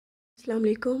السلام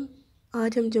علیکم۔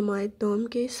 آج ہم جماعت دوم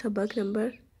کے سبق نمبر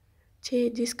 6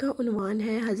 جس کا عنوان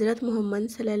ہے حضرت محمد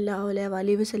صلی اللہ علیہ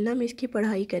وآلہ وسلم اس کی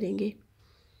پڑھائی کریں گے۔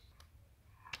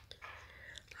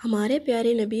 ہمارے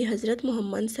پیارے نبی حضرت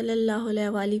محمد صلی اللہ علیہ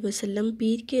وآلہ وسلم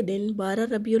پیر کے دن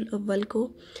 12 ربیع الاول کو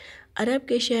عرب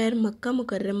کے شہر مکہ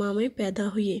مکرمہ میں پیدا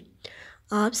ہوئے۔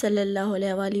 آپ صلی اللہ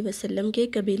علیہ وآلہ وسلم کے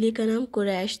قبیلے کا نام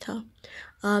قریش تھا۔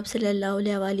 آپ صلی اللہ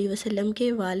علیہ وآلہ وسلم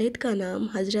کے والد کا نام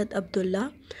حضرت عبداللہ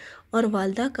اور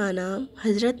والدہ کا نام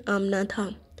حضرت آمنہ تھا۔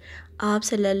 آپ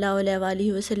صلی اللہ علیہ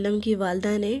وآلہ وسلم کی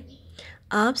والدہ نے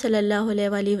آپ صلی اللہ علیہ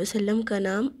وآلہ وسلم کا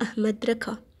نام احمد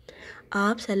رکھا۔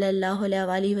 آپ صلی اللہ علیہ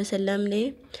وآلہ وسلم نے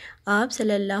آپ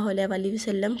صلی اللہ علیہ وآلہ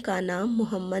وسلم کا نام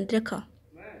محمد رکھا۔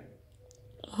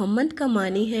 محمد کا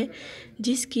معنی ہے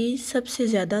جس کی سب سے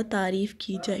زیادہ تعریف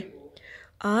کی جائے۔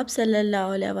 آپ صلی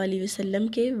اللہ علیہ وآلہ وسلم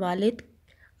کے والد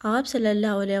آپ صلی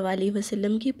اللہ علیہ وآلہ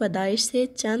وسلم کی پیدائش سے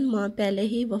چند ماہ پہلے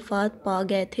ہی وفات پا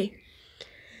گئے تھے۔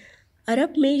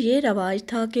 عرب میں یہ رواج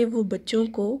تھا کہ وہ بچوں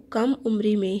کو کم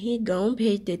عمری میں ہی گاؤں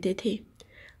بھیج دیتے تھے۔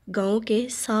 گاؤں کے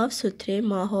صاف ستھرے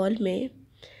ماحول میں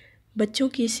بچوں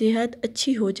کی صحت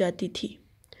اچھی ہو جاتی تھی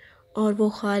اور وہ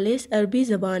خالص عربی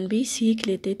زبان بھی سیکھ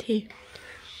لیتے تھے۔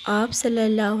 آپ صلی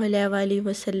اللہ علیہ وآلہ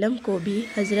وسلم کو بھی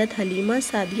حضرت حلیمہ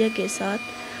سعدیہ کے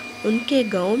ساتھ ان کے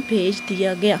گاؤں بھیج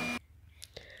دیا گیا۔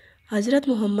 حضرت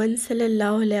محمد صلی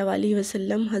اللہ علیہ وآلہ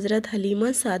وسلم حضرت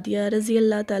حلیمہ سعدیہ رضی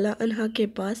اللہ تعالیٰ عنہا کے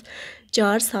پاس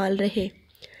 4 سال رہے۔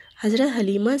 حضرت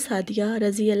حلیمہ سعدیہ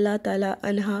رضی اللہ تعالیٰ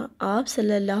عنہا آپ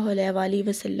صلی اللہ علیہ وآلہ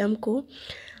وسلم کو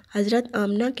حضرت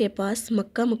آمنہ کے پاس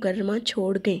مکہ مکرمہ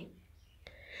چھوڑ گئیں۔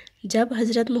 جب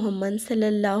حضرت محمد صلی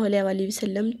اللہ علیہ وآلہ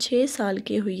وسلم 6 سال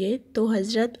کے ہوئے تو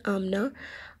حضرت آمنہ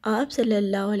آپ صلی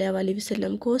اللہ علیہ وآلہ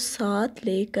وسلم کو ساتھ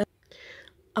لے کر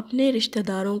اپنے رشتہ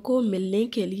داروں کو ملنے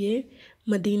کے لیے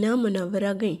مدینہ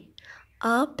منورہ گئیں۔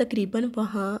 آپ تقریباً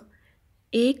وہاں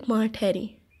 1 ماہ ٹھہریں۔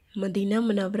 مدینہ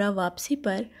منورہ واپسی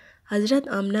پر حضرت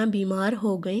آمنہ بیمار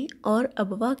ہو گئیں اور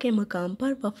ابوا کے مقام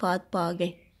پر وفات پا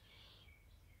گئیں۔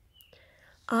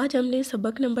 آج ہم نے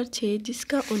سبق نمبر 6 جس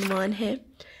کا عنوان ہے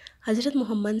حضرت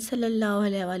محمد صلی اللہ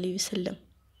علیہ وآلہ وسلم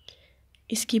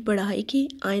اس کی پڑھائی کی۔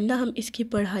 آئندہ ہم اس کی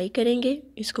پڑھائی کریں گے،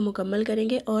 اس کو مکمل کریں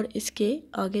گے اور اس کے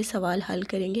آگے سوال حل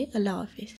کریں گے۔ اللہ حافظ۔